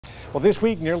Well, this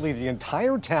week, nearly the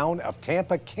entire town of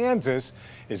Tampa, Kansas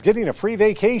is getting a free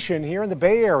vacation here in the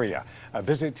Bay Area.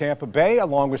 Visit Tampa Bay,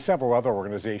 along with several other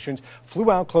organizations, flew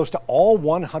out close to all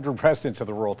 100 residents of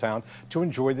the rural town to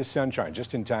enjoy the sunshine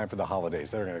just in time for the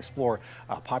holidays. They're going to explore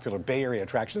popular Bay Area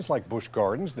attractions like Busch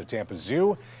Gardens, the Tampa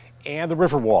Zoo, and the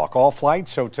Riverwalk. All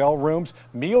flights, hotel rooms,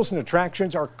 meals, and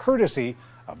attractions are courtesy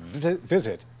of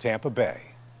Visit Tampa Bay.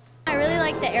 I really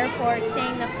like the airport,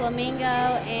 seeing the flamingo,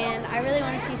 and I really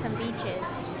want to see some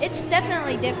beaches. It's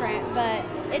definitely different, but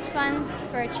it's fun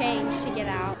for a change to get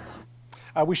out.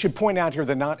 We should point out here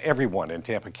that not everyone in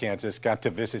Tampa, Kansas got to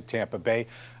visit Tampa Bay.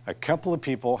 A couple of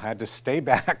people had to stay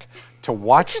back to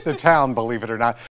watch the town, believe it or not.